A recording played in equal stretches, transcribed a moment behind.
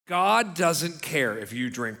God doesn't care if you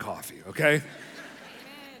drink coffee, okay?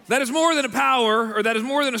 That is more than that is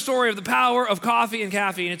more than a story of the power of coffee and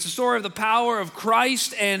caffeine. It's a story of the power of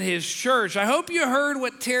Christ and his church. I hope you heard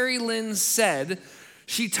what Terry Lynn said.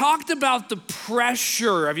 She talked about the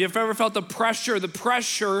pressure. Have you ever felt the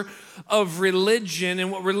pressure of religion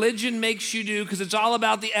and what religion makes you do? Because it's all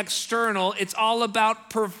about the external. It's all about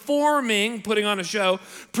performing, putting on a show,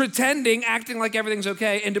 pretending, acting like everything's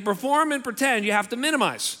okay. And to perform and pretend, you have to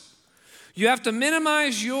minimize. You have to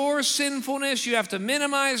minimize your sinfulness. You have to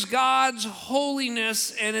minimize God's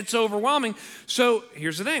holiness, and it's overwhelming. So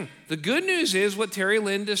here's the thing. The good news is what Terry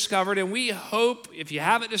Lynn discovered, and we hope if you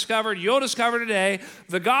haven't discovered, you'll discover today.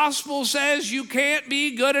 The gospel says you can't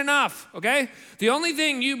be good enough, okay? The only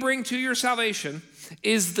thing you bring to your salvation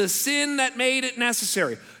is the sin that made it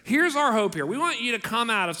necessary. Here's our hope here. We want you to come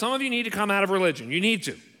out of, some of you need to come out of religion. You need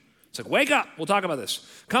to. It's like, wake up. We'll talk about this.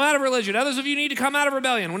 Come out of religion. Others of you need to come out of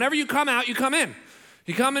rebellion. Whenever you come out, you come in.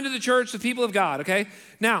 You come into the church, the people of God, okay?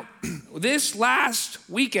 Now, this last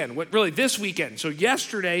weekend, this weekend, so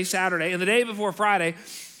yesterday, Saturday, and the day before Friday,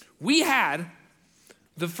 we had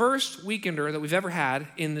the first weekender that we've ever had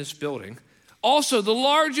in this building. Also, the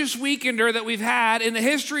largest weekender that we've had in the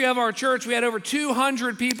history of our church. We had over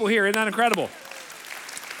 200 people here. Isn't that incredible?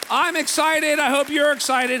 I'm excited. I hope you're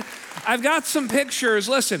excited. I've got some pictures.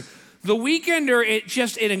 Listen. The weekender,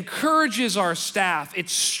 it encourages our staff. It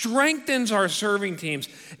strengthens our serving teams.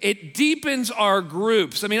 It deepens our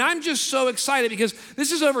groups. I mean, I'm just so excited because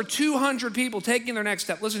this is over 200 people taking their next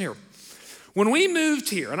step. Listen here. When we moved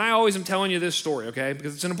here, and I always am telling you this story, okay,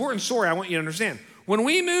 because it's an important story I want you to understand. When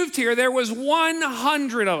we moved here, there was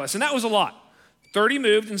 100 of us, and that was a lot. 30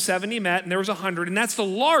 moved and 70 met, and there was 100, and that's the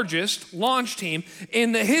largest launch team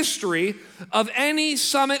in the history of any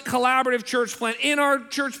Summit collaborative church plant in our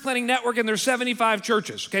church planting network, and there's 75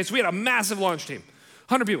 churches. Okay, so we had a massive launch team,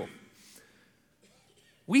 100 people.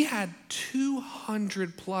 We had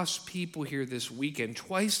 200 plus people here this weekend,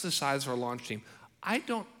 twice the size of our launch team. I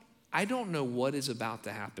don't know what is about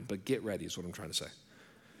to happen, but get ready is what I'm trying to say.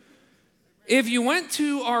 If you went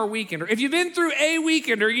to our weekender, if you've been through a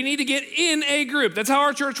weekender, you need to get in a group. That's how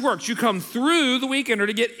our church works. You come through the weekender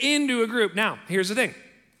to get into a group. Now, here's the thing.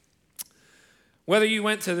 Whether you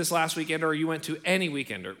went to this last weekend or you went to any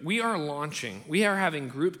weekender, we are having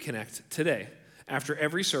Group Connect today. After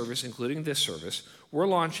every service, including this service, we're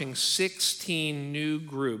launching 16 new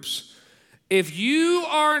groups. If you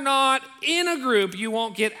are not in a group, you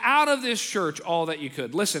won't get out of this church all that you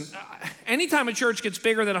could. Listen, anytime a church gets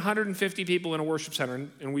bigger than 150 people in a worship center,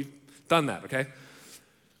 and we've done that, okay?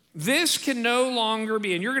 This can no longer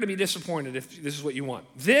be, and you're going to be disappointed if this is what you want.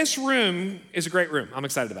 This room is a great room. I'm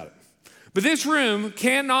excited about it. But this room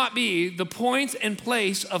cannot be the point and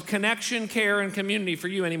place of connection, care, and community for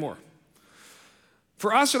you anymore.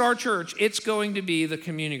 For us at our church, it's going to be the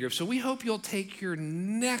community group. So we hope you'll take your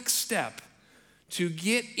next step to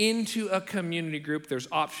get into a community group. There's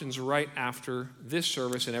options right after this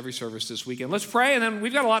service and every service this weekend. Let's pray, and then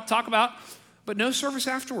we've got a lot to talk about, but no service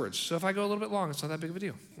afterwards. So if I go a little bit long, it's not that big of a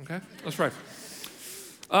deal, okay? Let's pray.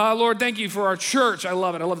 Lord, thank you for our church. I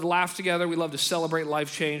love it. I love to laugh together. We love to celebrate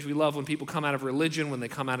life change. We love when people come out of religion, when they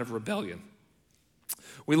come out of rebellion.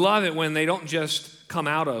 We love it when they don't just come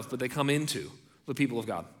out of, but they come into the people of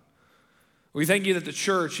God. We thank you that the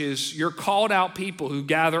church is your called out people who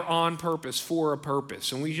gather on purpose for a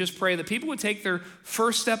purpose. And we just pray that people would take their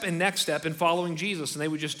first step and next step in following Jesus, and they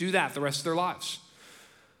would just do that the rest of their lives.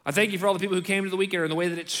 I thank you for all the people who came to the weekend and the way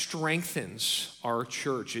that it strengthens our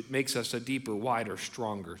church. It makes us a deeper, wider,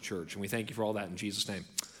 stronger church. And we thank you for all that in Jesus' name.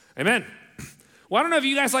 Amen. Well, I don't know if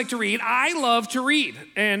you guys like to read. I love to read.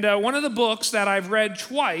 And one of the books that I've read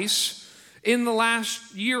twice in the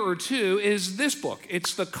last year or two is this book.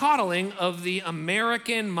 It's The Coddling of the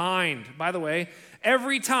American Mind. By the way,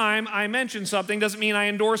 every time I mention something doesn't mean I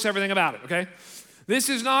endorse everything about it, okay? This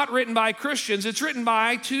is not written by Christians. It's written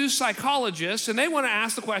by two psychologists, and they want to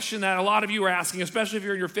ask the question that a lot of you are asking, especially if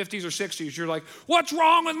you're in your 50s or 60s. You're like, what's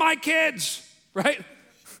wrong with my kids, right?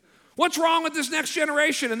 What's wrong with this next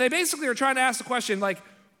generation? And they basically are trying to ask the question, like,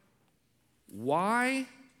 why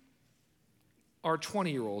are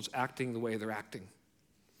 20-year-olds acting the way they're acting?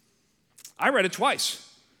 I read it twice.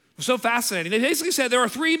 It was so fascinating. They basically said there are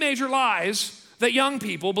three major lies that young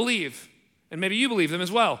people believe, and maybe you believe them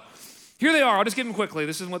as well. Here they are. I'll just give them quickly.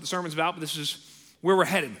 This isn't what the sermon's about, but this is where we're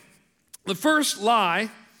headed. The first lie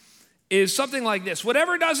is something like this: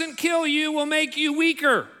 whatever doesn't kill you will make you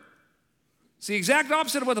weaker. It's the exact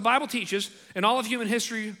opposite of what the Bible teaches, and all of human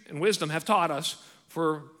history and wisdom have taught us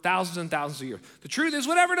for thousands and thousands of years. The truth is,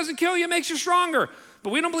 whatever doesn't kill you makes you stronger.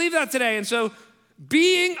 But we don't believe that today. And so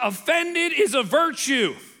being offended is a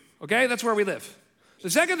virtue. Okay, that's where we live. The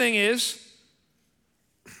second thing is,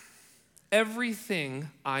 everything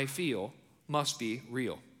I feel must be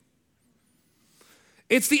real.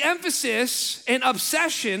 It's the emphasis and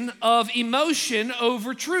obsession of emotion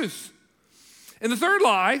over truth. And the third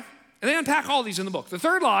lie, and they unpack all these in the book. The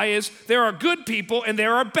third lie is there are good people and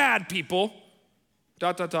there are bad people, ...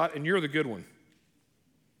 and you're the good one.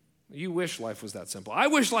 You wish life was that simple. I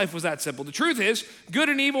wish life was that simple. The truth is, good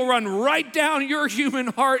and evil run right down your human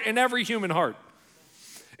heart and every human heart.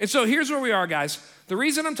 And so here's where we are, guys. The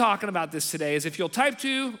reason I'm talking about this today is if you'll type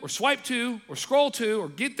to or swipe to or scroll to or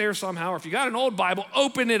get there somehow, or if you got an old Bible,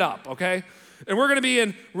 open it up, okay? And we're going to be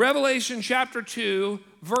in Revelation chapter 2,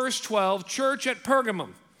 verse 12, church at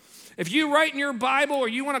Pergamum. If you write in your Bible or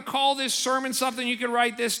you want to call this sermon something, you can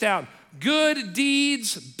write this down. Good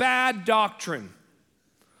deeds, bad doctrine.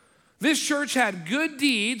 This church had good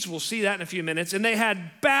deeds, we'll see that in a few minutes, and they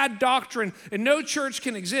had bad doctrine. And no church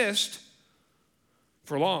can exist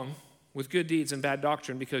for long with good deeds and bad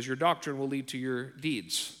doctrine, because your doctrine will lead to your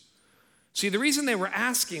deeds. See, the reason they were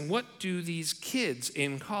asking, what do these kids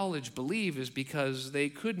in college believe, is because they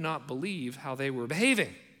could not believe how they were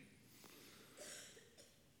behaving.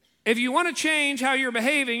 If you want to change how you're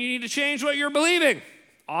behaving, you need to change what you're believing,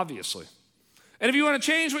 obviously. And if you want to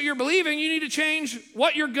change what you're believing, you need to change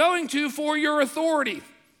what you're going to for your authority,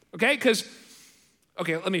 okay?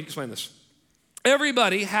 Let me explain this.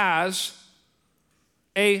 Everybody has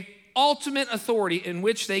a ultimate authority in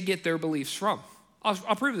which they get their beliefs from.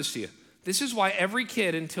 I'll prove this to you. This is why every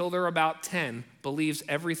kid until they're about 10 believes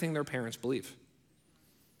everything their parents believe.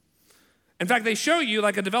 In fact, they show you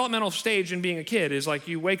like a developmental stage in being a kid is like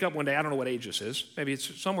you wake up one day, I don't know what age this is, maybe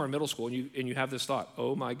it's somewhere in middle school, and you have this thought,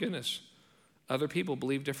 oh my goodness, other people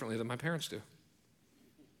believe differently than my parents do.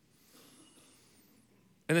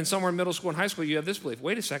 And then somewhere in middle school and high school, you have this belief,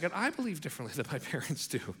 wait a second, I believe differently than my parents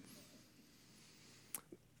do.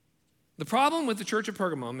 The problem with the church of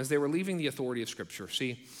Pergamum is they were leaving the authority of Scripture.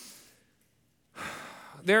 See,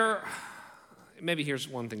 maybe here's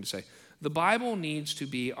one thing to say. The Bible needs to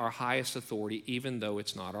be our highest authority, even though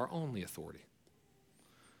it's not our only authority.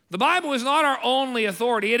 The Bible is not our only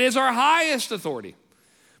authority. It is our highest authority.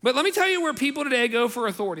 But let me tell you where people today go for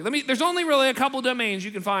authority. There's only really a couple domains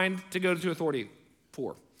you can find to go to authority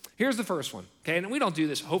for. Here's the first one, okay? And we don't do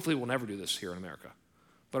this. Hopefully we'll never do this here in America.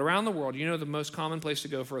 But around the world, you know the most common place to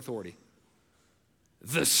go for authority?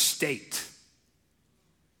 The state.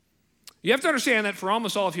 You have to understand that for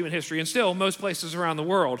almost all of human history, and still most places around the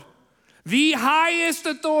world, the highest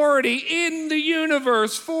authority in the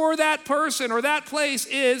universe for that person or that place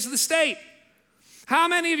is the state. How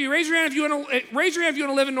many of you, raise your hand if you want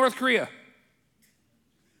to live in North Korea?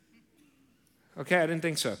 Okay, I didn't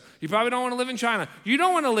think so. You probably don't want to live in China. You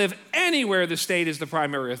don't want to live anywhere the state is the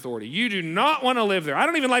primary authority. You do not want to live there. I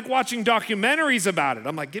don't even like watching documentaries about it.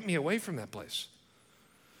 I'm like, get me away from that place.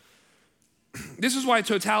 This is why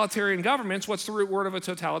totalitarian governments, what's the root word of a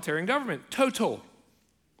totalitarian government? Total.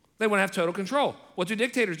 They want to have total control. What do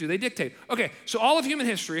dictators do? They dictate. Okay, so all of human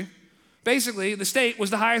history, basically, the state was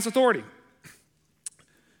the highest authority.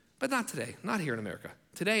 But not today, not here in America.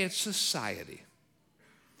 Today, it's society.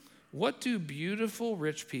 What do beautiful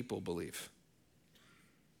rich people believe?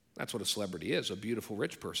 That's what a celebrity is, a beautiful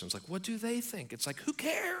rich person. It's like, what do they think? It's like, who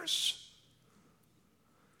cares?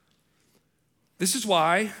 This is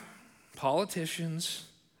why politicians,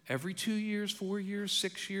 every 2 years, 4 years,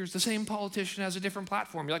 6 years, the same politician has a different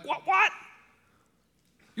platform. You're like, what?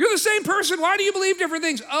 You're the same person. Why do you believe different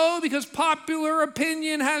things? Oh, because popular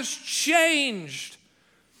opinion has changed.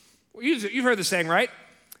 You've heard the saying, right?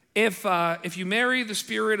 If you marry the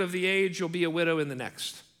spirit of the age, you'll be a widow in the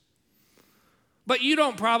next. But you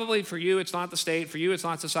don't probably, for you, it's not the state. For you, it's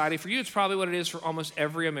not society. For you, it's probably what it is for almost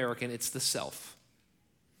every American. It's the self.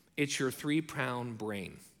 It's your 3-pound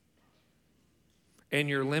brain and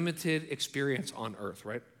your limited experience on earth,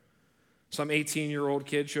 right? Some 18-year-old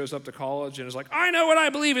kid shows up to college and is like, I know what I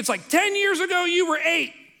believe. It's like 10 years ago, you were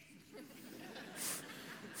 8.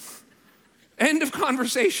 End of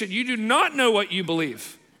conversation. You do not know what you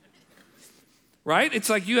believe. Right? It's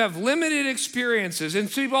like you have limited experiences. And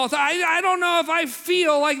people all say, I don't know if I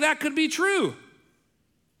feel like that could be true.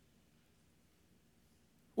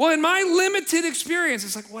 Well, in my limited experience,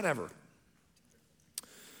 it's like, whatever.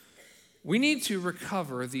 We need to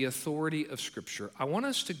recover the authority of Scripture. I want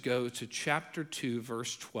us to go to chapter 2,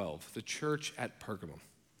 verse 12, the church at Pergamum.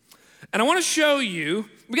 And I want to show you,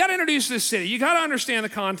 we got to introduce this city. You got to understand the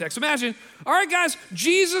context. Imagine, all right, guys,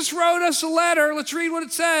 Jesus wrote us a letter. Let's read what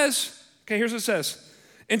it says. Okay, here's what it says.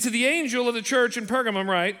 And to the angel of the church in Pergamum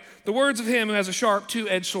write, the words of him who has a sharp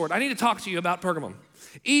two-edged sword. I need to talk to you about Pergamum.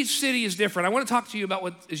 Each city is different. I want to talk to you about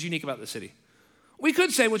what is unique about the city. We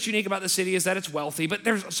could say what's unique about the city is that it's wealthy, but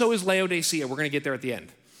so is Laodicea. We're going to get there at the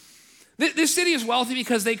end. This city is wealthy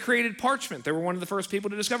because they created parchment. They were one of the first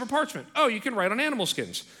people to discover parchment. Oh, you can write on animal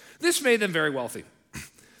skins. This made them very wealthy.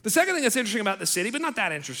 The second thing that's interesting about the city, but not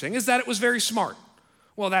that interesting, is that it was very smart.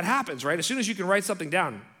 Well, that happens, right? As soon as you can write something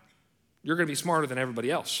down, you're going to be smarter than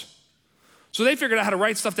everybody else. So they figured out how to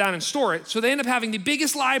write stuff down and store it. So they end up having the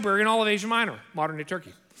biggest library in all of Asia Minor, modern-day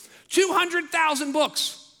Turkey. 200,000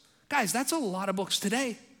 books. Guys, that's a lot of books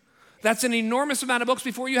today. That's an enormous amount of books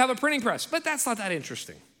before you have a printing press. But that's not that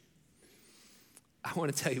interesting. I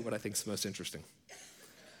want to tell you what I think is the most interesting.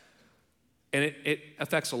 And it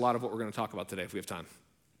affects a lot of what we're going to talk about today if we have time.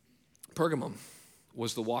 Pergamum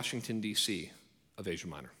was the Washington, D.C. of Asia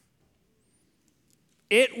Minor.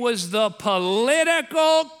 It was the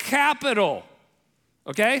political capital,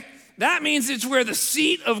 okay? That means it's where the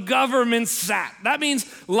seat of government sat. That means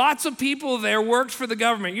lots of people there worked for the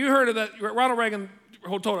government. You heard of that. Ronald Reagan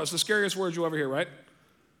told us the scariest words you'll ever hear, right?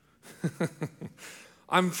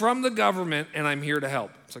 I'm from the government and I'm here to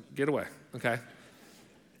help. It's like, get away, okay?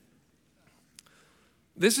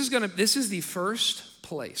 This is the first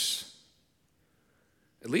place,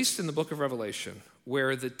 at least in the book of Revelation,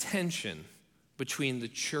 where the tension between the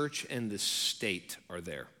church and the state are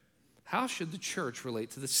there. How should the church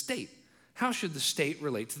relate to the state? How should the state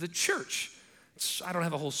relate to the church? I don't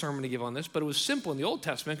have a whole sermon to give on this, but it was simple in the Old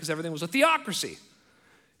Testament because everything was a theocracy.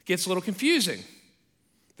 It gets a little confusing.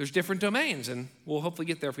 There's different domains, and we'll hopefully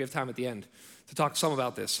get there if we have time at the end to talk some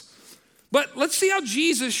about this. But let's see how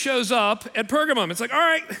Jesus shows up at Pergamum. It's like, all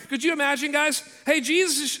right, could you imagine, guys? Hey,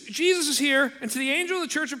 Jesus is here, and to the angel of the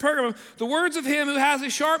church of Pergamum, the words of him who has a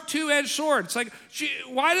sharp two-edged sword. It's like,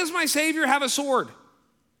 why does my Savior have a sword?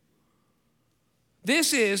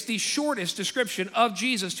 This is the shortest description of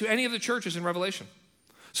Jesus to any of the churches in Revelation.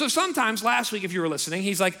 So sometimes, last week, if you were listening,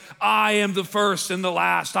 he's like, I am the first and the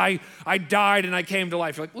last. I died and I came to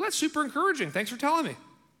life. You're like, well, that's super encouraging. Thanks for telling me.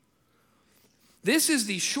 This is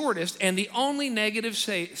the shortest and the only negative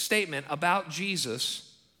statement about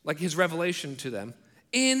Jesus, like his revelation to them,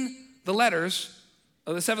 in the letters,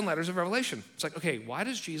 of the 7 letters of Revelation. It's like, okay, why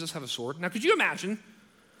does Jesus have a sword? Now, could you imagine,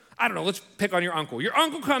 I don't know, let's pick on your uncle. Your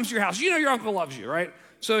uncle comes to your house. You know your uncle loves you, right?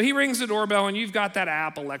 So he rings the doorbell and you've got that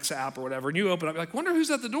app, Alexa app or whatever, and you open up, you're like, wonder who's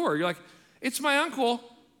at the door. You're like, it's my uncle,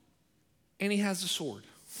 and he has a sword.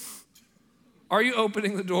 Are you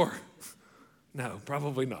opening the door? No,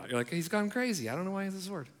 probably not. You're like, he's gone crazy. I don't know why he has a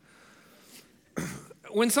sword.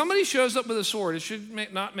 When somebody shows up with a sword, it should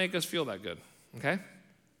not make us feel that good, okay?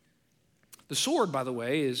 The sword, by the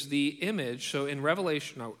way, is the image. So in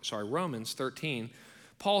Romans 13,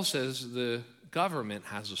 Paul says the government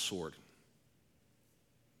has a sword.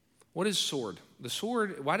 What is sword? The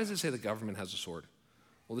sword, why does it say the government has a sword?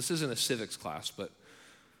 Well, this isn't a civics class, but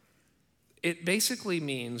it basically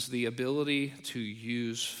means the ability to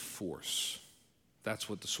use force. That's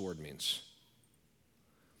what the sword means.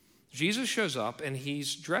 Jesus shows up and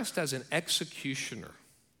he's dressed as an executioner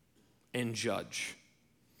and judge.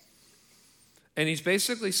 And he's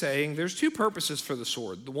basically saying there's 2 purposes for the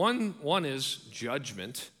sword. The one is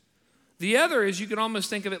judgment. The other is you can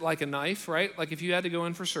almost think of it like a knife, right? Like if you had to go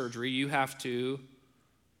in for surgery, you have to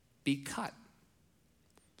be cut.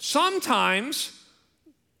 Sometimes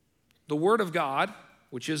the word of God,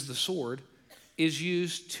 which is the sword, is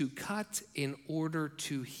used to cut in order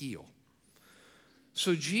to heal.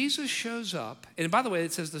 So Jesus shows up, and by the way,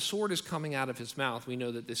 it says the sword is coming out of his mouth. We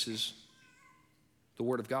know that this is the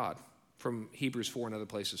word of God from Hebrews 4 and other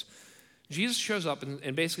places. Jesus shows up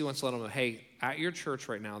and basically wants to let them know, hey, at your church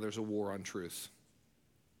right now, there's a war on truth.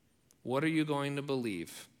 What are you going to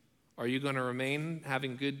believe? Are you going to remain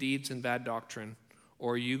having good deeds and bad doctrine,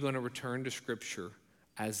 or are you going to return to Scripture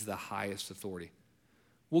as the highest authority?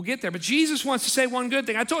 We'll get there, but Jesus wants to say one good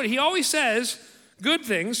thing. I told you, he always says good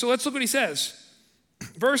things, so let's look what he says.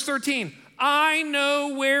 Verse 13, I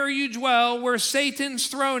know where you dwell, where Satan's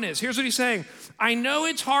throne is. Here's what he's saying. I know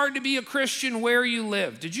it's hard to be a Christian where you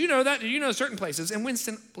live. Did you know that? Did you know certain places? And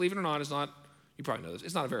Winston, believe it or not, is not, you probably know this,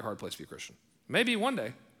 it's not a very hard place to be a Christian. Maybe one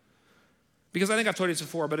day. Because I think I've told you this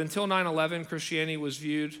before, but until 9/11, Christianity was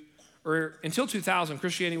viewed, or until 2000,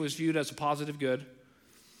 Christianity was viewed as a positive good.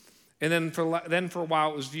 And then for a while,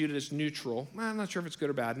 it was viewed as neutral. I'm not sure if it's good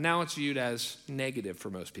or bad. Now it's viewed as negative for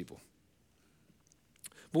most people.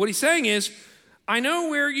 But what he's saying is, I know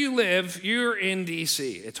where you live. You're in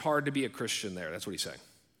D.C. It's hard to be a Christian there. That's what he's saying.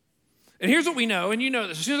 And here's what we know, and you know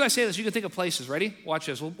this. As soon as I say this, you can think of places. Ready? Watch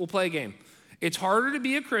this. We'll play a game. It's harder to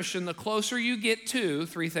be a Christian the closer you get to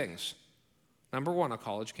 3 things. Number 1, a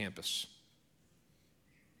college campus.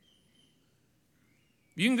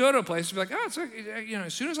 You can go to a place and be like, oh, it's like,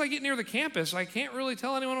 as soon as I get near the campus, I can't really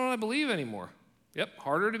tell anyone what I believe anymore. Yep,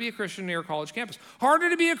 harder to be a Christian near a college campus. Harder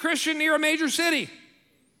to be a Christian near a major city.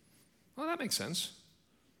 Well, that makes sense.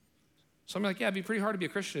 So I'm like, yeah, it'd be pretty hard to be a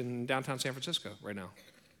Christian in downtown San Francisco right now.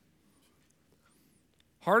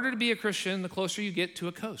 Harder to be a Christian the closer you get to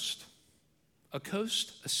a coast. A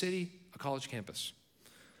coast, a city, a college campus.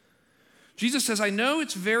 Jesus says, I know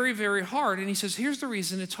it's very, very hard. And he says, here's the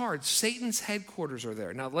reason it's hard. Satan's headquarters are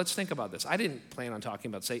there. Now, let's think about this. I didn't plan on talking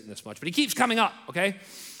about Satan this much, but he keeps coming up, okay?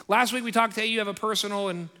 Last week we talked to you have a personal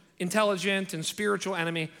and intelligent and spiritual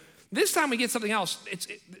enemy. This time we get something else.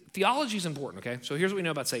 Theology is important, okay? So here's what we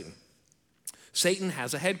know about Satan. Satan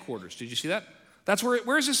has a headquarters. Did you see that? That's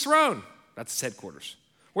where's his throne? That's his headquarters.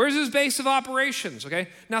 Where's his base of operations, okay?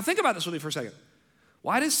 Now think about this with me for a second.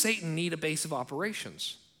 Why does Satan need a base of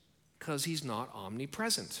operations? Because he's not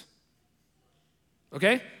omnipresent.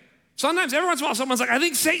 Okay? Sometimes, every once in a while, someone's like, I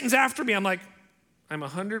think Satan's after me. I'm like, I'm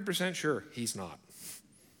 100% sure he's not.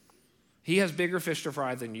 He has bigger fish to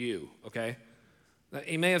fry than you, okay?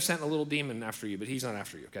 He may have sent a little demon after you, but he's not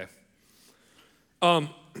after you, okay?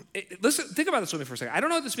 Listen, think about this with me for a second. I don't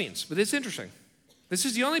know what this means, but it's interesting. This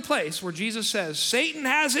is the only place where Jesus says, Satan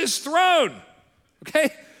has his throne,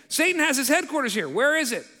 okay? Satan has his headquarters here. Where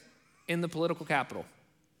is it? In the political capital.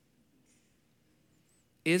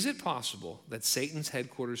 Is it possible that Satan's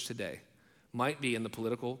headquarters today might be in the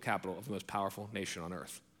political capital of the most powerful nation on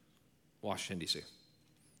earth, Washington, D.C.?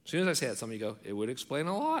 As soon as I say that, some of you go, it would explain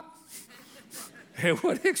a lot. It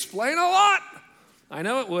would explain a lot. I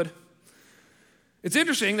know it would. It's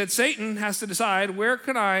interesting that Satan has to decide, where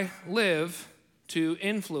can I live to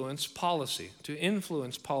influence policy, to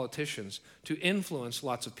influence politicians, to influence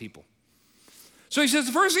lots of people? So he says,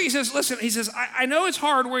 the first thing he says, listen, he says, I know it's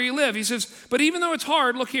hard where you live. He says, but even though it's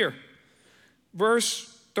hard, look here.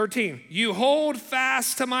 Verse 13, you hold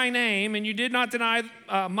fast to my name and you did not deny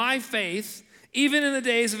my faith, even in the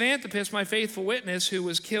days of Antipas, my faithful witness, who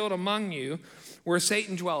was killed among you, where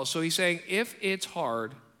Satan dwells. So he's saying, if it's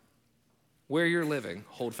hard where you're living,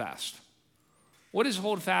 hold fast. What does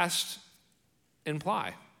hold fast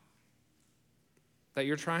imply? That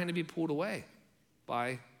you're trying to be pulled away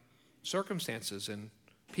by circumstances and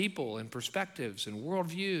people and perspectives and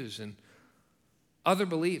worldviews and other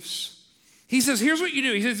beliefs. He says, here's what you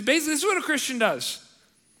do. He says, basically, this is what a Christian does.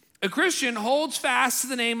 A Christian holds fast to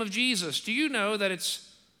the name of Jesus. Do you know that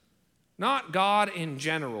it's not God in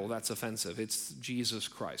general that's offensive? It's Jesus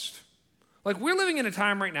Christ. Like, we're living in a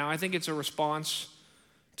time right now, I think it's a response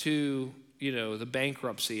to, the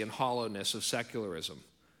bankruptcy and hollowness of secularism.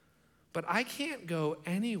 But I can't go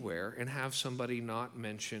anywhere and have somebody not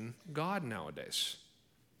mention God nowadays.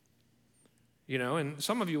 And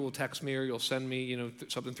some of you will text me or you'll send me,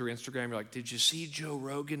 something through Instagram. You're like, did you see Joe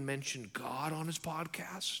Rogan mention God on his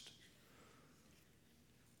podcast?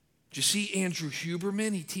 Did you see Andrew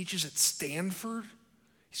Huberman? He teaches at Stanford.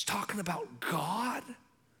 He's talking about God.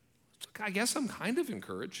 I guess I'm kind of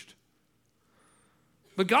encouraged.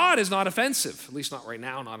 But God is not offensive, at least not right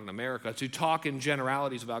now, not in America, to talk in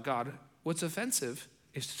generalities about God. What's offensive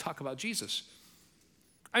is to talk about Jesus.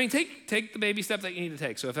 I mean, take the baby step that you need to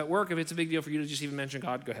take. So if at work, if it's a big deal for you to just even mention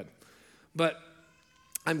God, go ahead. But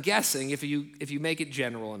I'm guessing if you make it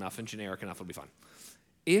general enough and generic enough, it'll be fine.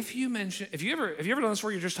 If you ever done this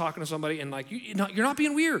where you're just talking to somebody and like you're not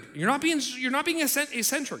being weird, you're not being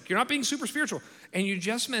eccentric, you're not being super spiritual, and you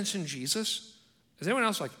just mention Jesus, is anyone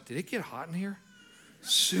else like, did it get hot in here? As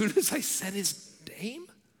soon as I said his name?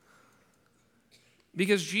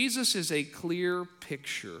 Because Jesus is a clear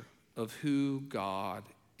picture of who God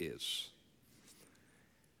is.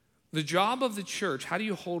 The job of the church, how do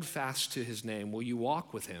you hold fast to his name? Well, you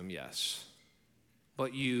walk with him, yes.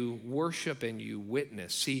 But you worship and you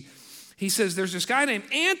witness. See, he says there's this guy named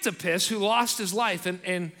Antipas who lost his life.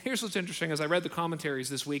 And here's what's interesting. As I read the commentaries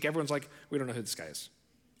this week, everyone's like, we don't know who this guy is.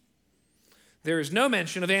 There is no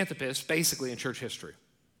mention of Antipas, basically, in church history.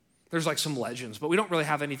 There's like some legends, but we don't really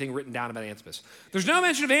have anything written down about Antipas. There's no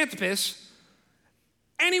mention of Antipas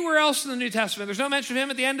anywhere else in the New Testament. There's no mention of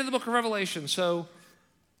him at the end of the book of Revelation. So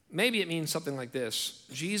maybe it means something like this.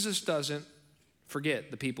 Jesus doesn't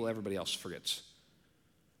forget the people everybody else forgets.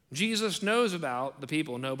 Jesus knows about the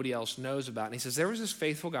people nobody else knows about. And he says, there was this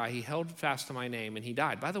faithful guy. He held fast to my name and he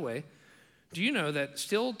died. By the way, do you know that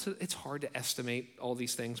it's hard to estimate all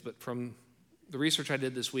these things, but from the research I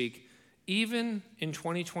did this week, even in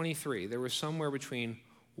 2023, there was somewhere between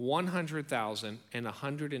 100,000 and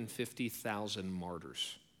 150,000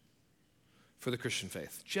 martyrs for the Christian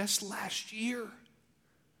faith. Just last year,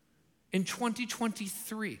 in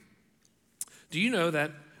 2023. Do you know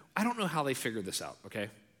that, I don't know how they figured this out, okay?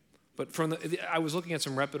 but I was looking at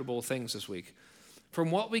some reputable things this week. From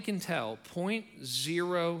what we can tell,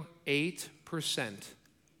 0.08%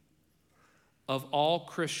 of all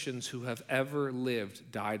Christians who have ever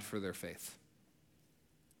lived died for their faith.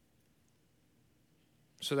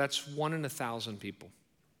 So that's 1 in 1,000 people.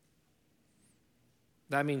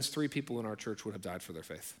 That means 3 people in our church would have died for their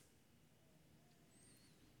faith,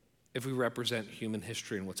 if we represent human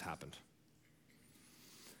history and what's happened.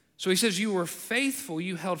 So he says, you were faithful,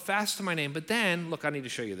 you held fast to my name. But then, look, I need to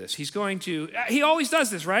show you this. He always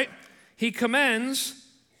does this, right? He commends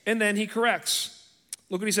and then he corrects.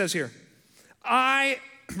 Look what he says here.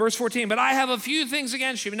 Verse 14, but I have a few things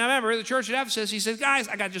against you. Now remember, the church at Ephesus, he says, guys,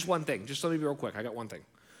 I got just one thing. Just let me be real quick. I got one thing.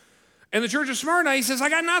 And the church of Smyrna, he says, I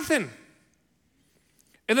got nothing.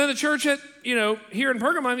 And then the church at, here in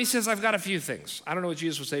Pergamum, he says, I've got a few things. I don't know what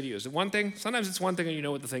Jesus would say to you. Is it one thing? Sometimes it's one thing and you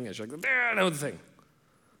know what the thing is. You're like, there, I know the thing.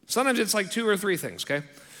 Sometimes it's like 2 or 3 things, okay?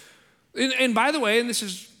 And by the way, and this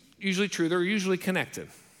is usually true, they're usually connected.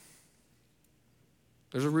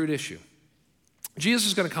 There's a root issue. Jesus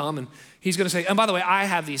is going to come and he's going to say, and by the way, I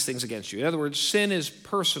have these things against you. In other words, sin is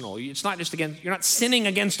personal. It's not just you're not sinning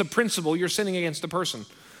against a principle, you're sinning against a person.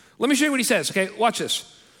 Let me show you what he says, okay? Watch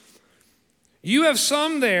this. You have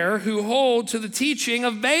some there who hold to the teaching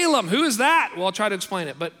of Balaam. Who is that? Well, I'll try to explain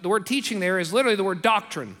it. But the word teaching there is literally the word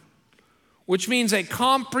doctrine, which means a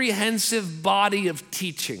comprehensive body of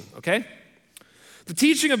teaching, okay? The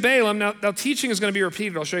teaching of Balaam, now teaching is going to be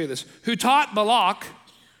repeated. I'll show you this. Who taught Balak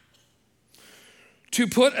to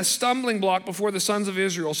put a stumbling block before the sons of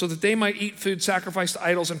Israel so that they might eat food sacrificed to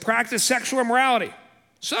idols and practice sexual immorality.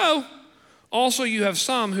 So, also you have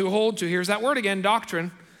some who hold to, here's that word again,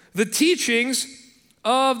 doctrine, the teachings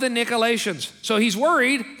of the Nicolaitans. So he's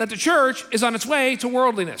worried that the church is on its way to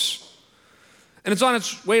worldliness. And it's on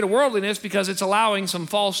its way to worldliness because it's allowing some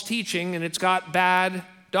false teaching and it's got bad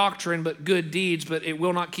doctrine but good deeds, but it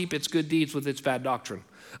will not keep its good deeds with its bad doctrine.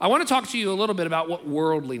 I want to talk to you a little bit about what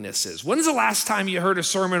worldliness is. When's the last time you heard a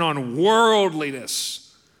sermon on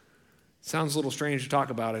worldliness? Sounds a little strange to talk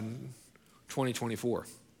about in 2024.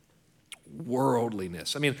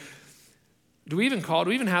 Worldliness. I mean, do we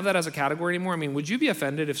even have that as a category anymore? I mean, would you be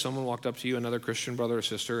offended if someone walked up to you, another Christian brother or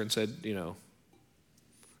sister, and said, I don't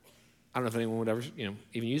know if anyone would ever,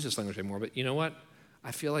 even use this language anymore, but you know what?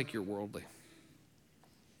 I feel like you're worldly.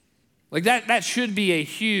 Like that should be a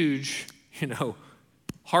huge,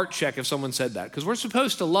 heart check if someone said that, because we're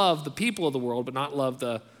supposed to love the people of the world, but not love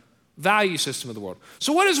the value system of the world.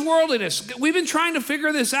 So what is worldliness? We've been trying to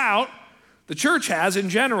figure this out. The church has in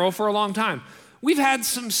general for a long time. We've had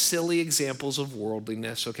some silly examples of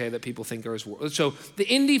worldliness, okay, that people think are as worldly. So the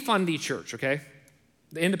indie fundy church, okay,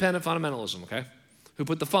 the independent fundamentalism, okay, who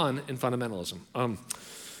put the fun in fundamentalism.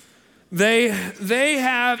 They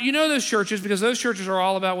have, those churches, because those churches are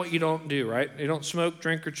all about what you don't do, right? You don't smoke,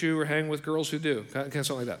 drink, or chew, or hang with girls who do, kind of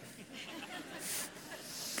something like that.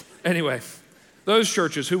 Anyway, those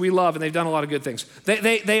churches who we love, and they've done a lot of good things.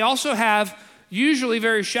 They also have usually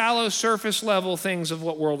very shallow, surface level things of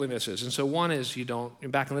what worldliness is. And so one is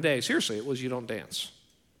back in the day, seriously, it was you don't dance.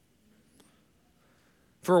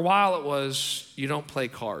 For a while it was you don't play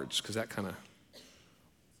cards, because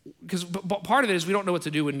part of it is we don't know what to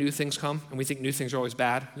do when new things come, and we think new things are always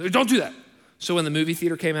bad. Don't do that. So when the movie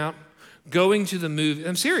theater came out, going to the movie,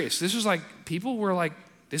 I'm serious, this was like, people were like,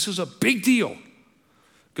 this is a big deal.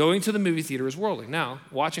 Going to the movie theater is worldly. Now,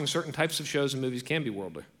 watching certain types of shows and movies can be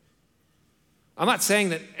worldly. I'm not saying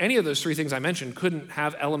that any of those 3 things I mentioned couldn't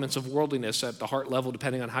have elements of worldliness at the heart level,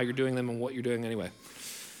 depending on how you're doing them and what you're doing anyway.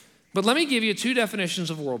 But let me give you 2 definitions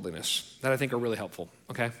of worldliness that I think are really helpful,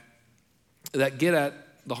 okay? That get at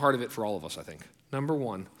the heart of it for all of us, I think. Number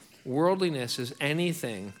 1, worldliness is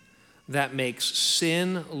anything that makes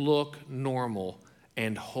sin look normal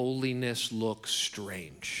and holiness look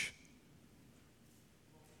strange.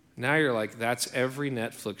 Now you're like, that's every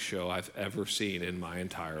Netflix show I've ever seen in my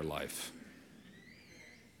entire life.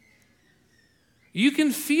 You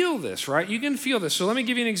can feel this, right? You can feel this. So let me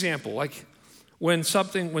give you an example. Like when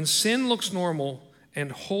sin looks normal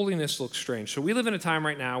and holiness looks strange. So we live in a time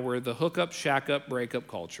right now where the hookup, shack-up, breakup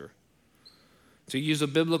culture, to use a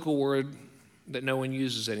biblical word that no one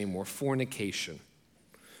uses anymore, fornication,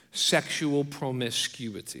 sexual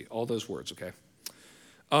promiscuity, all those words, okay?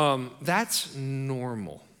 That's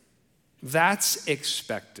normal. That's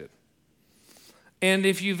expected. And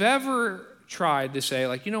if you've ever tried to say,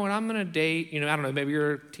 like, you know what, I'm going to date, I don't know, maybe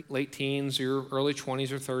you're late teens, you're early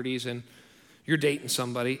 20s or 30s, and you're dating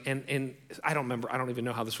somebody, and I don't even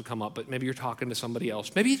know how this would come up, but maybe you're talking to somebody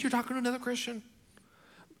else. Maybe you're talking to another Christian.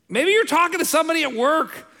 Maybe you're talking to somebody at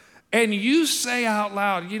work, and you say out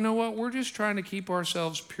loud, you know what, we're just trying to keep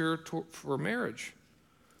ourselves pure for marriage.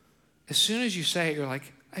 As soon as you say it, you're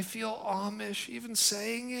like, I feel Amish even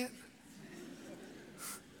saying it.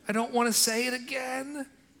 I don't want to say it again.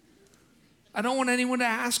 I don't want anyone to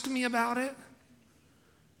ask me about it.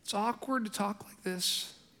 It's awkward to talk like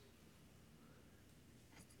this.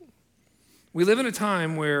 We live in a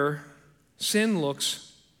time where sin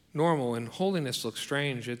looks normal and holiness looks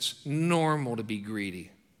strange. It's normal to be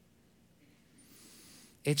greedy.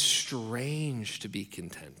 It's strange to be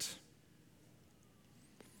content.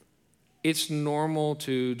 It's normal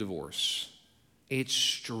to divorce. It's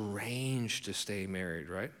strange to stay married,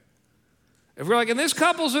 right? If we're like, and this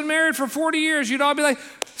couple's been married for 40 years, you'd all be like,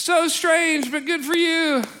 so strange, but good for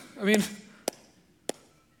you. I mean,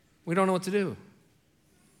 we don't know what to do.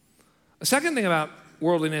 A second thing about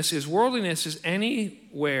worldliness is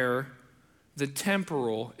anywhere the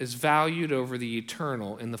temporal is valued over the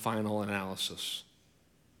eternal in the final analysis.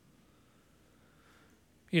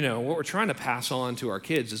 You know, what we're trying to pass on to our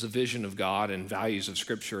kids is a vision of God and values of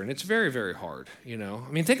Scripture, and it's very, very hard, you know.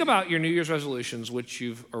 I mean, think about your New Year's resolutions, which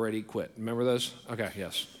you've already quit. Remember those? Okay,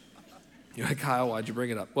 yes. You're like, Kyle, why'd you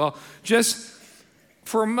bring it up? Well, just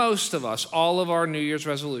for most of us, all of our New Year's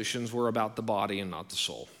resolutions were about the body and not the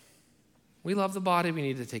soul. We love the body, we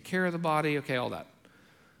need to take care of the body, okay, all that.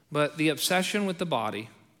 But the obsession with the body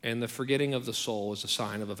and the forgetting of the soul is a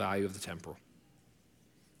sign of a value of the temporal.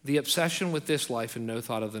 The obsession with this life and no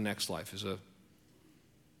thought of the next life is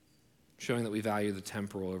showing that we value the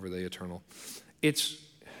temporal over the eternal. It's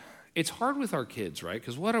hard with our kids, right?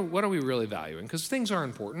 Because what are we really valuing? Because things are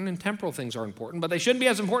important and temporal things are important, but they shouldn't be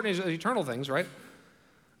as important as eternal things, right?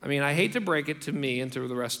 I mean, I hate to break it to me and to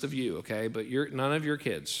the rest of you, okay? But none of your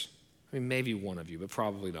kids, I mean, maybe one of you, but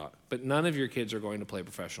probably not. But none of your kids are going to play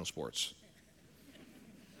professional sports.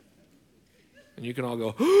 And you can all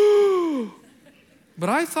go, oh, but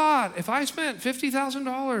I thought if I spent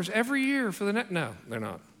 $50,000 every year for the next, no, they're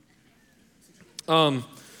not.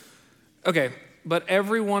 Okay, but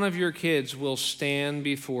every one of your kids will stand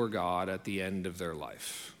before God at the end of their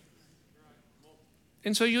life.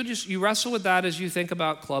 And so you wrestle with that as you think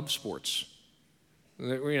about club sports.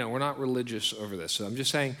 You know, we're not religious over this, so I'm just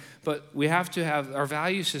saying, but we have to have, our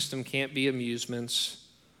value system can't be amusements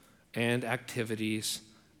and activities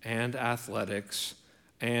and athletics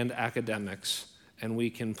and academics, and we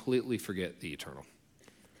completely forget the eternal.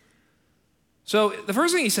 So the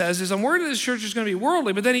first thing he says is, I'm worried that this church is going to be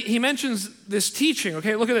worldly, but then he mentions this teaching.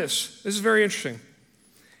 Okay, look at this. This is very interesting.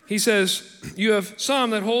 He says, you have some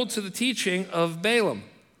that hold to the teaching of Balaam.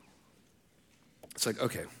 It's like,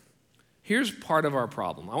 okay, here's part of our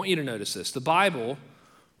problem. I want you to notice this. The Bible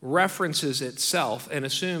references itself and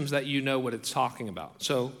assumes that you know what it's talking about.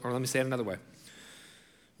 So, or let me say it another way.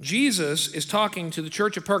 Jesus is talking to the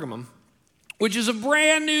church of Pergamum, which is a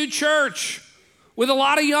brand new church with a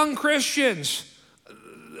lot of young Christians,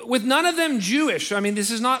 with none of them Jewish. I mean,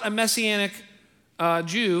 this is not a Messianic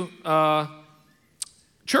Jew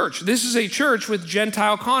church. This is a church with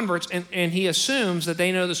Gentile converts, and he assumes that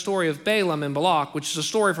they know the story of Balaam and Balak, which is a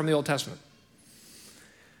story from the Old Testament.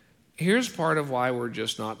 Here's part of why we're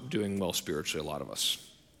just not doing well spiritually, a lot of us.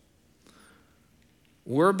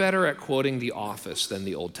 We're better at quoting The Office than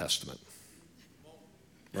the Old Testament,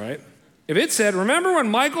 right? If it said, remember when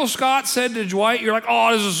Michael Scott said to Dwight, you're like,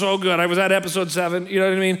 oh, this is so good. I was at episode 7, you know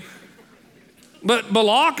what I mean? But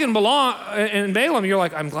Balak and Balaam, you're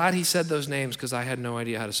like, I'm glad he said those names because I had no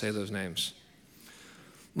idea how to say those names.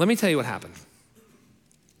 Let me tell you what happened.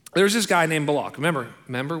 There's this guy named Balak.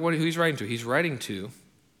 Remember who he's writing to? He's writing to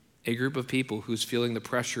a group of people who's feeling the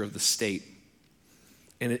pressure of the state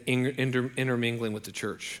and intermingling with the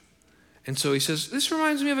church. And so he says, this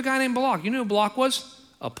reminds me of a guy named Balak. You know who Balak was?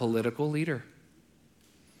 A political leader.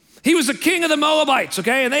 He was the king of the Moabites,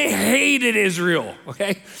 okay? And they hated Israel,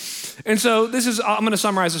 okay? And so I'm going to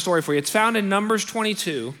summarize the story for you. It's found in Numbers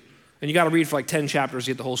 22, and you got to read for like 10 chapters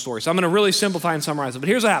to get the whole story. So I'm going to really simplify and summarize it. But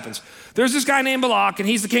here's what happens. There's this guy named Balak, and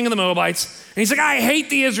he's the king of the Moabites. And he's like, I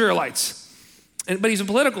hate the Israelites. But he's a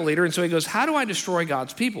political leader, and so he goes, how do I destroy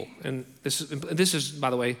God's people? And this is,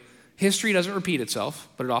 by the way, history doesn't repeat itself,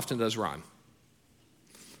 but it often does rhyme.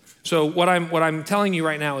 So what I'm telling you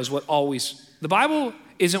right now is the Bible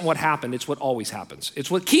isn't what happened, it's what always happens.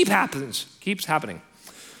 It's what keeps happening.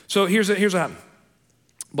 So here's what happened.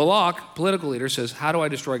 Balak, political leader, says, how do I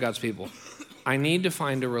destroy God's people? I need to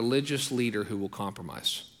find a religious leader who will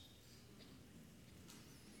compromise.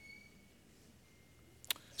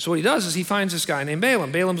 So what he does is he finds this guy named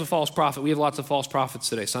Balaam. Balaam's a false prophet. We have lots of false prophets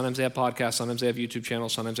today. Sometimes they have podcasts, sometimes they have YouTube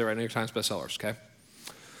channels, sometimes they write New York Times bestsellers, okay?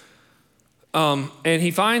 And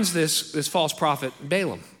he finds this false prophet,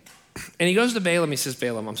 Balaam. And he goes to Balaam. He says,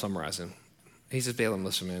 Balaam, I'm summarizing. He says, Balaam,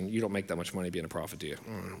 listen, man, you don't make that much money being a prophet, do you?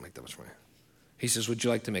 I don't make that much money. He says, would you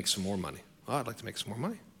like to make some more money? Oh, I'd like to make some more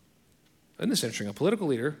money. Isn't this interesting? A political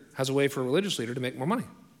leader has a way for a religious leader to make more money.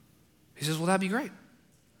 He says, well, that'd be great.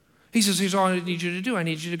 He says, here's all I need you to do. I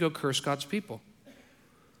need you to go curse God's people.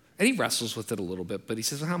 And he wrestles with it a little bit, but he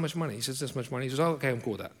says, well, how much money? He says, this much money. He says, oh, okay, I'm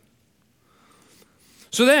cool with that.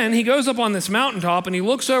 So then he goes up on this mountaintop and he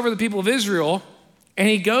looks over the people of Israel and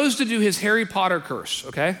he goes to do his Harry Potter curse,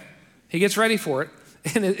 okay? He gets ready for it,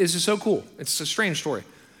 and it's just so cool. It's a strange story.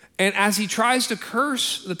 And as he tries to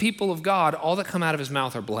curse the people of God, all that come out of his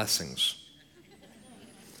mouth are blessings.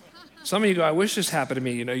 Some of you go, I wish this happened to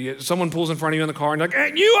me. You know, someone pulls in front of you in the car and you're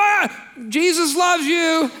like, hey, Jesus loves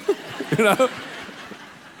you. You know?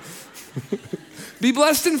 Be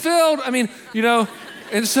blessed and filled. I mean, you know,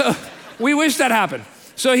 and so we wish that happened.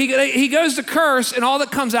 So he goes to curse and all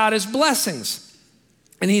that comes out is blessings.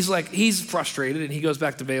 And he's frustrated and he goes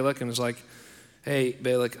back to Balak and is like, hey,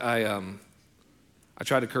 Balak, I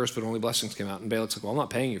tried to curse, but only blessings came out. And Balak's like, well, I'm not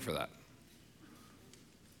paying you for that.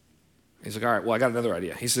 He's like, all right, well, I got another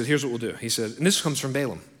idea. He said, here's what we'll do. He said, and this comes from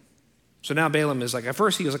Balaam. So now Balaam is like, at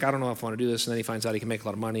first he was like, I don't know if I want to do this. And then he finds out he can make a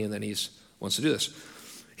lot of money and then he wants to do this.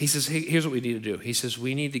 He says, hey, here's what we need to do. He says,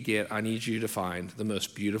 I need you to find the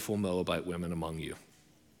most beautiful Moabite women among you.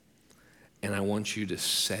 And I want you to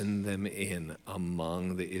send them in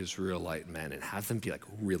among the Israelite men and have them be like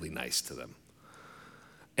really nice to them.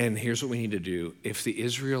 And here's what we need to do. If the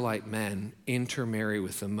Israelite men intermarry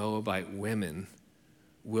with the Moabite women,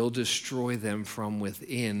 we'll destroy them from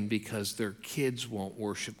within because their kids won't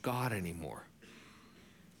worship God anymore.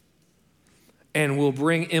 And we'll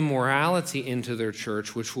bring immorality into their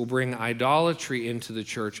church, which will bring idolatry into the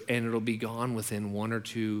church, and it'll be gone within 1 or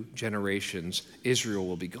 2 generations. Israel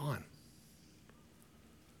will be gone.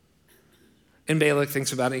 And Balak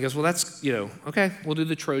thinks about it. He goes, well, that's, okay, we'll do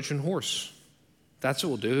the Trojan horse. That's what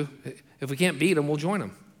we'll do. If we can't beat them, we'll join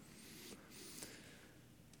them.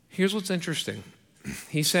 Here's what's interesting.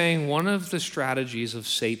 He's saying one of the strategies of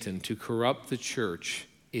Satan to corrupt the church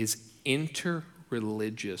is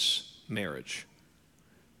interreligious marriage.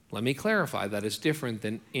 Let me clarify, that is different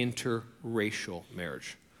than interracial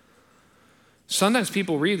marriage. Sometimes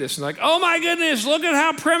people read this and like, oh my goodness, look at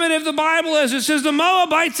how primitive the Bible is. It says the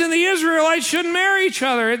Moabites and the Israelites shouldn't marry each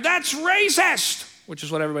other. That's racist, which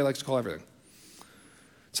is what everybody likes to call everything.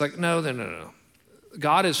 It's like, no.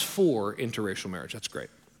 God is for interracial marriage. That's great.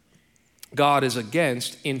 God is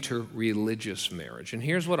against interreligious marriage. And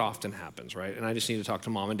here's what often happens, right? And I just need to talk to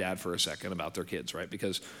mom and dad for a second about their kids, right?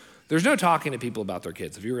 Because there's no talking to people about their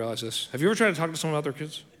kids. Have you realized this? Have you ever tried to talk to someone about their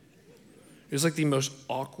kids? It's like the most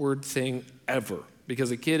awkward thing ever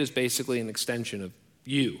because a kid is basically an extension of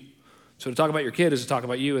you. So to talk about your kid is to talk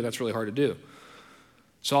about you, and that's really hard to do.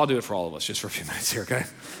 So I'll do it for all of us just for a few minutes here, okay?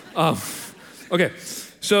 Okay,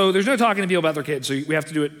 so there's no talking to people about their kids, so we have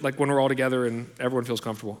to do it like when we're all together and everyone feels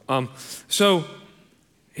comfortable. So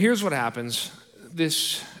here's what happens.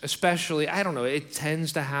 This especially, I don't know, it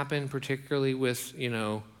tends to happen particularly with,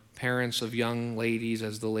 parents of young ladies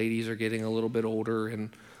as the ladies are getting a little bit older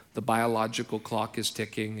and the biological clock is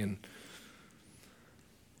ticking. And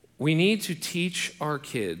we need to teach our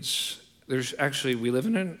kids. We live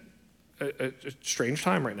in a strange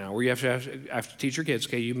time right now where you have to teach your kids,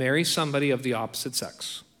 okay, you marry somebody of the opposite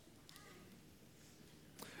sex.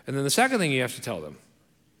 And then the second thing you have to tell them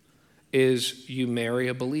is you marry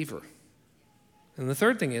a believer. And the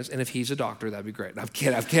third thing is, and if he's a doctor, that'd be great. I'm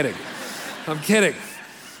kidding.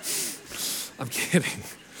 I'm kidding.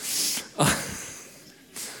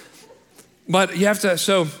 But you have to,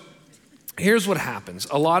 so here's what happens.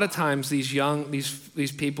 A lot of times these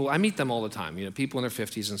people, I meet them all the time, people in their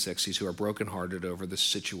 50s and 60s who are brokenhearted over this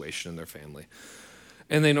situation in their family.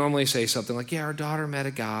 And they normally say something like, yeah, our daughter met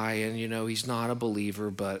a guy and, he's not a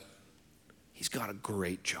believer, but he's got a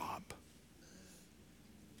great job.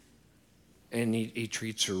 And he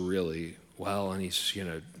treats her really well, and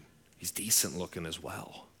he's decent looking as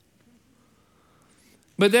well.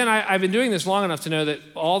 But then I've been doing this long enough to know that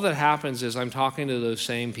all that happens is I'm talking to those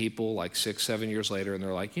same people like 6-7 years later, and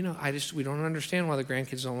they're like, we don't understand why the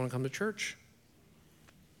grandkids don't want to come to church.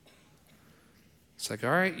 It's like,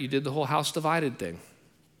 all right, you did the whole house divided thing.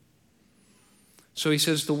 So he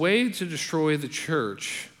says the way to destroy the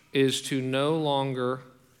church is to no longer,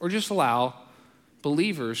 or just allow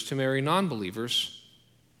believers to marry non-believers,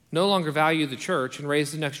 no longer value the church, and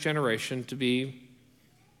raise the next generation to be,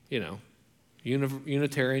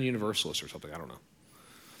 Unitarian Universalist or something, I don't know.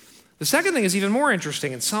 The second thing is even more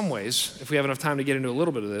interesting in some ways, if we have enough time to get into a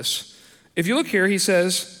little bit of this. If you look here, he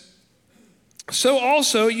says, so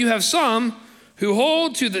also you have some who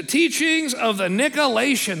hold to the teachings of the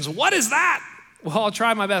Nicolaitans. What is that? Well, I'll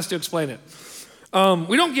try my best to explain it.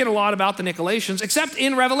 We don't get a lot about the Nicolaitans except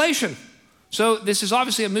in Revelation. So this is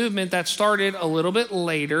obviously a movement that started a little bit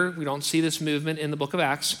later. We don't see this movement in the book of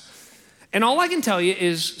Acts. And all I can tell you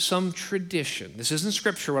is some tradition. This isn't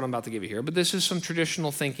scripture, what I'm about to give you here, but this is some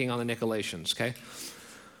traditional thinking on the Nicolaitans, okay?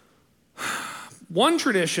 One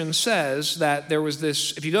tradition says that there was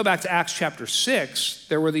this, if you go back to Acts chapter 6,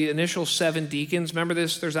 there were the initial 7 deacons. Remember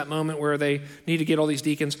this? There's that moment where they need to get all these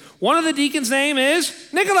deacons. One of the deacons' name is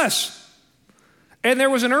Nicholas. And there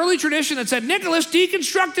was an early tradition that said Nicholas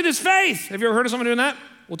deconstructed his faith. Have you ever heard of someone doing that?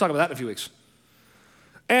 We'll talk about that in a few weeks.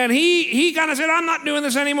 And he kind of said, I'm not doing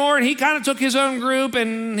this anymore. And he kind of took his own group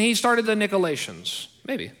and he started the Nicolaitans.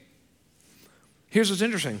 Maybe. Here's what's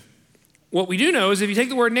interesting. What we do know is if you take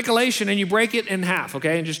the word Nicolaitan and you break it in half,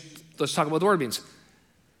 okay, and just let's talk about what the word means.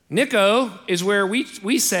 Nico is where we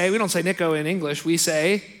say, we don't say Nico in English, we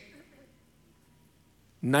say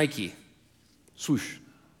Nike, swoosh.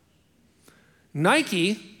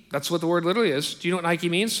 Nike, that's what the word literally is. Do you know what Nike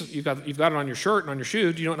means? You've got it on your shirt and on your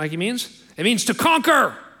shoe. Do you know what Nike means? It means to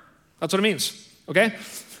conquer. That's what it means, okay?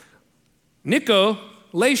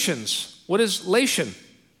 Nicolaitans. What is Lation?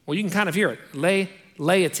 Well, you can kind of hear it.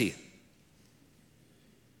 Laity.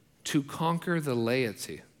 To conquer the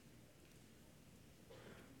laity.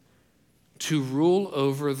 To rule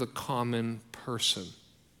over the common person.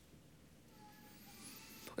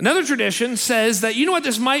 Another tradition says that, you know what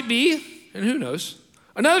this might be? And who knows?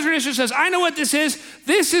 Another tradition says, I know what this is.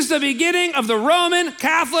 This is the beginning of the Roman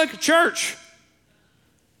Catholic Church.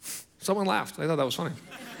 Someone laughed. I thought that was funny.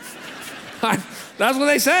 That's what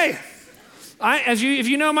they say. If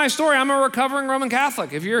you know my story, I'm a recovering Roman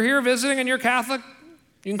Catholic. If you're here visiting and you're Catholic,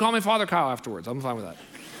 you can call me Father Kyle afterwards. I'm fine with that.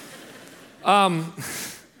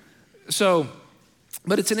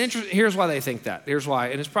 But it's here's why they think that. Here's why,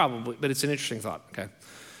 and but it's an interesting thought, okay?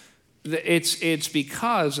 It's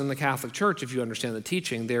because in the Catholic Church, if you understand the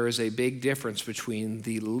teaching, there is a big difference between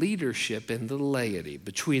the leadership and the laity,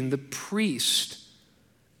 between the priest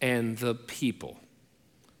and the people,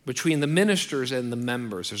 between the ministers and the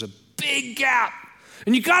members. There's a big gap.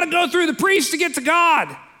 And you got to go through the priest to get to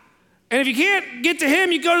God. And if you can't get to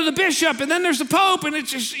him, you go to the bishop, and then there's the pope, and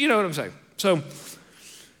it's just, you know what I'm saying. So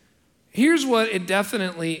here's the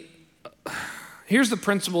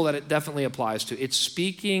principle that it definitely applies to. It's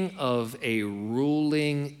speaking of a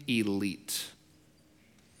ruling elite.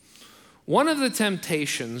 One of the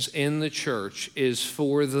temptations in the church is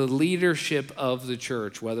for the leadership of the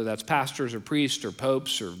church, whether that's pastors or priests or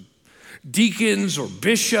popes or deacons or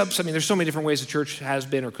bishops. I mean, there's so many different ways the church has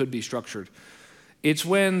been or could be structured. It's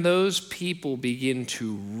when those people begin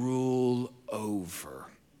to rule over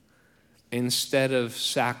instead of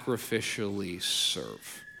sacrificially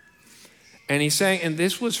serve. And he's saying, and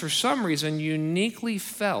this was for some reason uniquely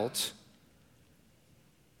felt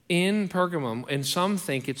in Pergamum, and some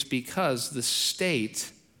think it's because the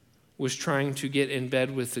state was trying to get in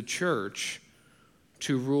bed with the church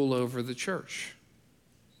to rule over the church.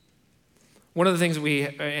 One of the things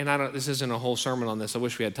this isn't a whole sermon on this, I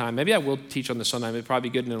wish we had time. Maybe I will teach on this sometime. It'd probably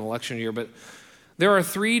be good in an election year, but there are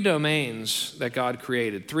 3 domains that God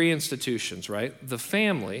created, 3 institutions, right? The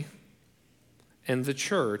family, and the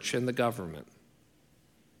church, and the government.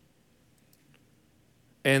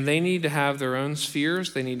 And they need to have their own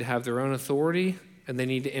spheres, they need to have their own authority, and they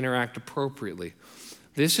need to interact appropriately.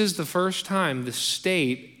 This is the first time the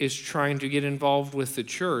state is trying to get involved with the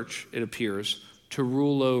church, it appears, to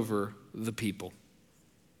rule over the people.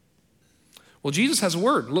 Well, Jesus has a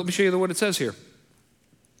word. Let me show you what it says here.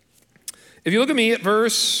 If you look at me at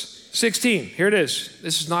verse 16, here it is.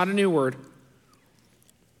 This is not a new word.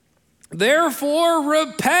 Therefore,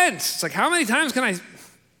 repent. It's like, how many times can I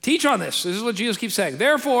teach on this? This is what Jesus keeps saying.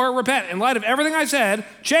 Therefore, repent. In light of everything I said,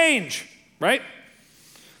 change, right?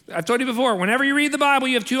 I've told you before, whenever you read the Bible,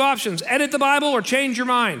 you have 2 options. Edit the Bible or change your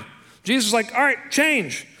mind. Jesus is like, all right,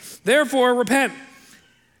 change. Therefore, repent.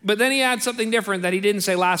 But then he adds something different that he didn't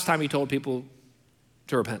say last time he told people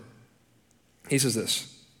to repent. He says this.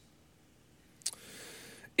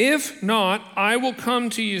 If not, I will come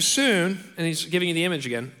to you soon, and he's giving you the image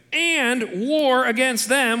again, and war against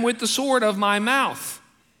them with the sword of my mouth.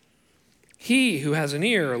 He who has an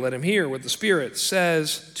ear, let him hear what the Spirit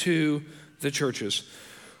says to the churches.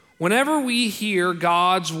 Whenever we hear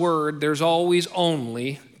God's word, there's always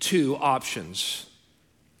only 2 options.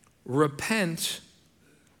 Repent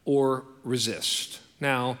or resist.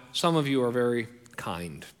 Now, some of you are very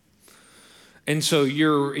kind. And so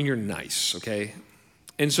you're nice, okay?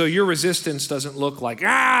 And so your resistance doesn't look like,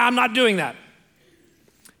 I'm not doing that.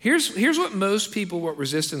 Here's what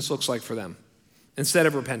resistance looks like for them. instead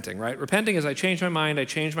of repenting, right? Repenting is I change my mind, I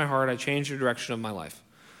change my heart, I change the direction of my life.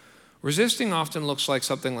 Resisting often looks like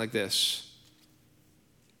something like this.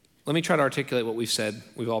 Let me try to articulate what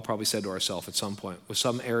we've all probably said to ourselves at some point with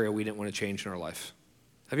some area we didn't want to change in our life.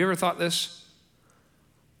 Have you ever thought this?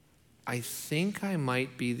 I think I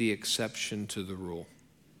might be the exception to the rule.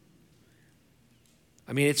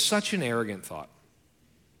 I mean, it's such an arrogant thought.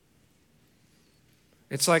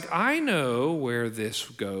 It's like, I know where this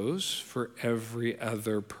goes for every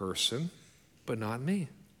other person, but not me.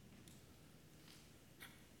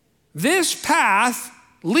 This path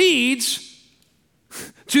leads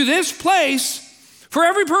to this place for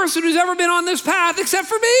every person who's ever been on this path except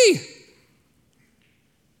for me.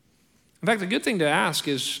 In fact, the good thing to ask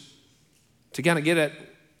is to kind of get at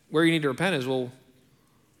where you need to repent is, well,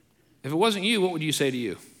 if it wasn't you, what would you say to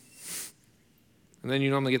you? And then you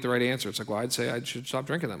normally get the right answer. It's like, well, I'd say I should stop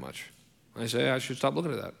drinking that much. I say I should stop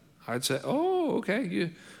looking at that. I'd say, oh,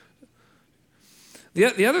 okay.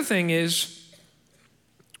 The other thing is,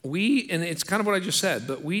 and it's kind of what I just said,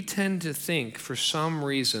 but we tend to think for some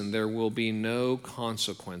reason there will be no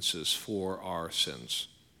consequences for our sins.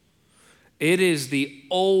 It is the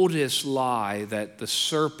oldest lie that the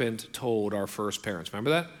serpent told our first parents. Remember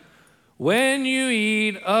that? When you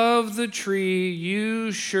eat of the tree,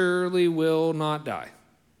 you surely will not die.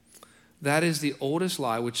 That is the oldest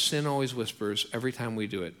lie, which sin always whispers every time we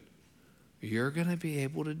do it. You're going to be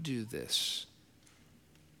able to do this,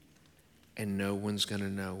 and no one's going to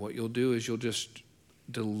know. What you'll do is you'll just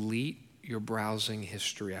delete your browsing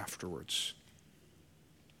history afterwards.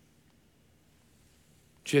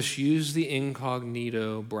 Just use the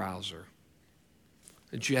incognito browser.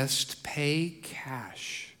 Just pay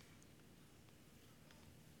cash.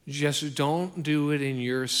 Just don't do it in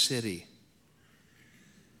your city.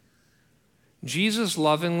 Jesus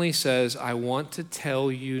lovingly says, I want to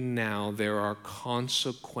tell you now there are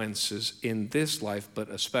consequences in this life, but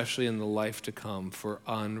especially in the life to come for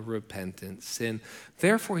unrepentant sin.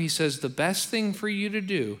 Therefore, he says, the best thing for you to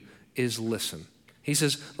do is listen. He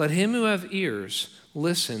says, let him who have ears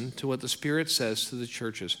listen to what the Spirit says to the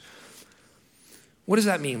churches. What does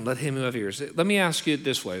that mean, let him who have ears? Let me ask you it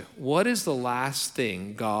this way. What is the last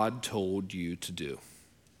thing God told you to do?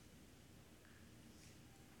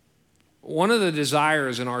 One of the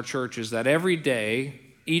desires in our church is that every day,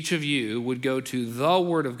 each of you would go to the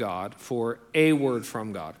Word of God for a word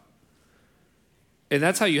from God. And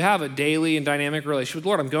that's how you have a daily and dynamic relationship with the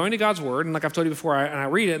Lord. I'm going to God's Word, and like I've told you before, I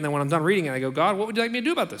read it, and then when I'm done reading it, I go, God, what would you like me to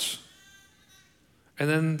do about this? And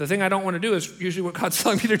then the thing I don't want to do is usually what God's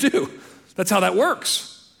telling me to do. That's how that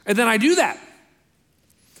works. And then I do that.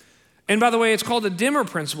 And by the way, it's called the dimmer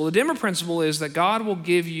principle. The dimmer principle is that God will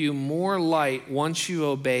give you more light once you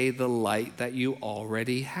obey the light that you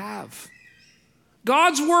already have.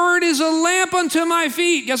 God's word is a lamp unto my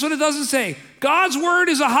feet. Guess what it doesn't say? God's word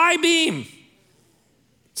is a high beam.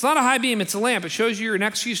 It's not a high beam, it's a lamp. It shows you your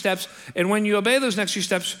next few steps, and when you obey those next few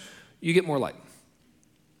steps, you get more light.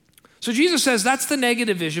 So Jesus says that's the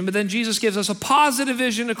negative vision, but then Jesus gives us a positive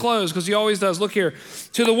vision to close, because he always does. Look here.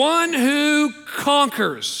 To the one who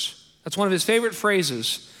conquers. That's one of his favorite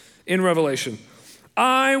phrases in Revelation.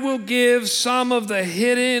 I will give some of the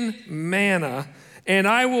hidden manna, and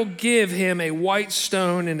I will give him a white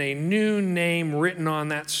stone and a new name written on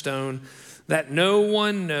that stone that no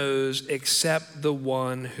one knows except the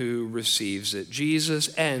one who receives it.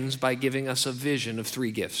 Jesus ends by giving us a vision of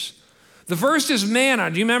three gifts. The first is manna.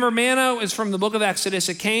 Do you remember manna is from the book of Exodus?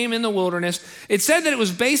 It came in the wilderness. It said that it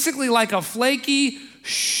was basically like a flaky,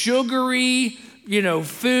 sugary,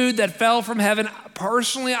 food that fell from heaven.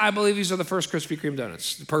 Personally, I believe these are the first Krispy Kreme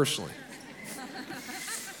donuts. Personally,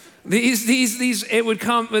 these it would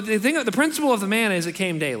come. But the principle of the manna is it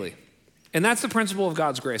came daily, and that's the principle of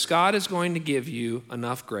God's grace. God is going to give you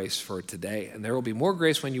enough grace for today, and there will be more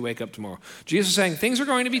grace when you wake up tomorrow. Jesus is saying things are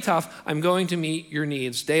going to be tough. I'm going to meet your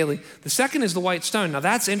needs daily. The second is the white stone. Now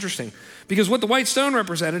that's interesting. Because what the white stone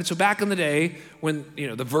represented, so back in the day when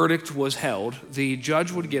the verdict was held, the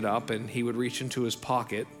judge would get up and he would reach into his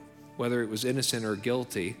pocket, whether it was innocent or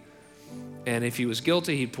guilty. And if he was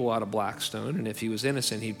guilty, he'd pull out a black stone. And if he was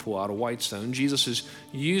innocent, he'd pull out a white stone. Jesus is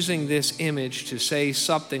using this image to say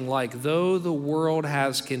something like, though the world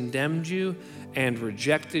has condemned you and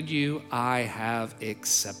rejected you, I have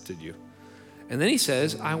accepted you. And then he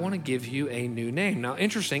says, I want to give you a new name. Now,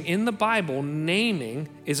 interesting, in the Bible, naming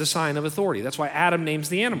is a sign of authority. That's why Adam names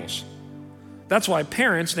the animals. That's why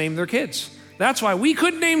parents name their kids. That's why we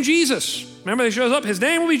couldn't name Jesus. Remember, he shows up, his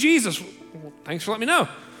name will be Jesus. Well, thanks for letting me know.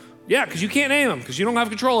 Yeah, because you can't name him, because you don't have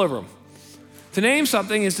control over him. To name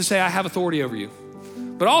something is to say, I have authority over you.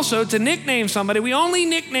 but also to nickname somebody. We only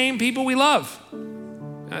nickname people we love.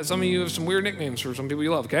 Some of you have some weird nicknames for some people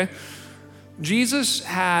you love, okay? Jesus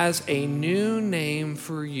has a new name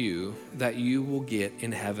for you that you will get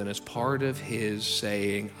in heaven as part of his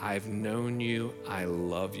saying, I've known you, I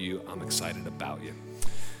love you, I'm excited about you.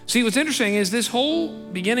 See, what's interesting is this whole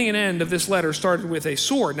beginning and end of this letter started with a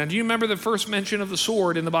sword. Now, do you remember the first mention of the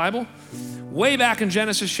sword in the Bible? Way back in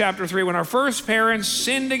Genesis chapter 3, when our first parents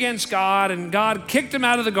sinned against God and God kicked them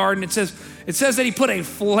out of the garden, it says that he put a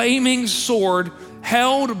flaming sword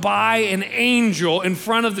held by an angel in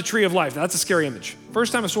front of the tree of life. Now, that's a scary image.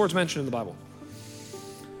 First time a sword's mentioned in the Bible.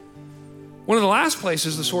 One of the last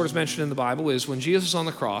places the sword is mentioned in the Bible is when Jesus is on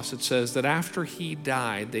the cross. It says that after he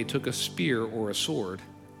died, they took a spear or a sword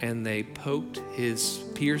and they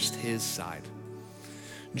pierced his side.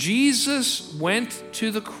 Jesus went to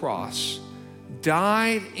the cross,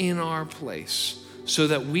 died in our place so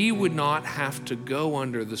that we would not have to go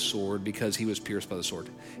under the sword because he was pierced by the sword.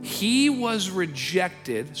 He was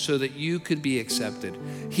rejected so that you could be accepted.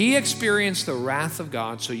 He experienced the wrath of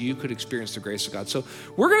God so you could experience the grace of God. So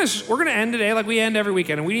we're gonna end today like we end every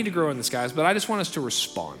weekend, and we need to grow in this, guys, but I just want us to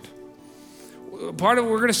respond. Part of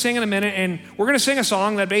what we're going to sing in a minute, and we're going to sing a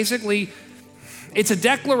song that basically, it's a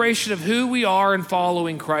declaration of who we are in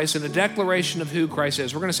following Christ and a declaration of who Christ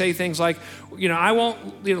is. We're going to say things like, I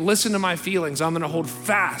won't listen to my feelings. I'm going to hold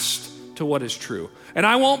fast to what is true. And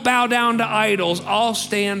I won't bow down to idols. I'll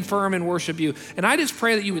stand firm and worship you. And I just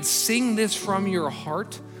pray that you would sing this from your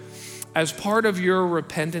heart as part of your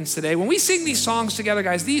repentance today. When we sing these songs together,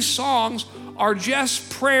 guys, these songs are just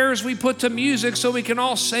prayers we put to music so we can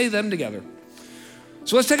all say them together.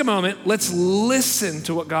 So let's take a moment, let's listen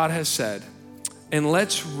to what God has said, and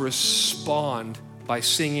let's respond by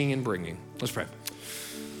singing and bringing. Let's pray.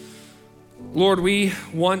 Lord, we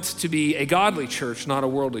want to be a godly church, not a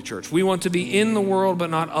worldly church. We want to be in the world, but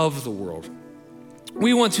not of the world.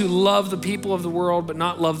 We want to love the people of the world, but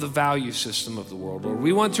not love the value system of the world, Lord.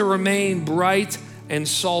 We want to remain bright and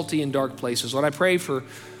salty in dark places. Lord, I pray for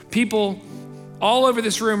people all over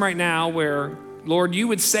this room right now where, Lord, you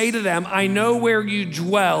would say to them, I know where you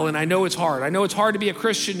dwell, and I know it's hard. I know it's hard to be a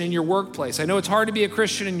Christian in your workplace. I know it's hard to be a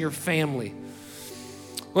Christian in your family.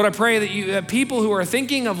 Lord, I pray that people who are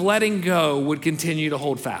thinking of letting go would continue to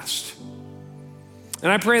hold fast.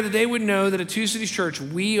 And I pray that they would know that at Two Cities Church,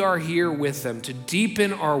 we are here with them to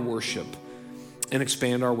deepen our worship and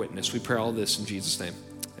expand our witness. We pray all this in Jesus' name.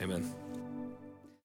 Amen.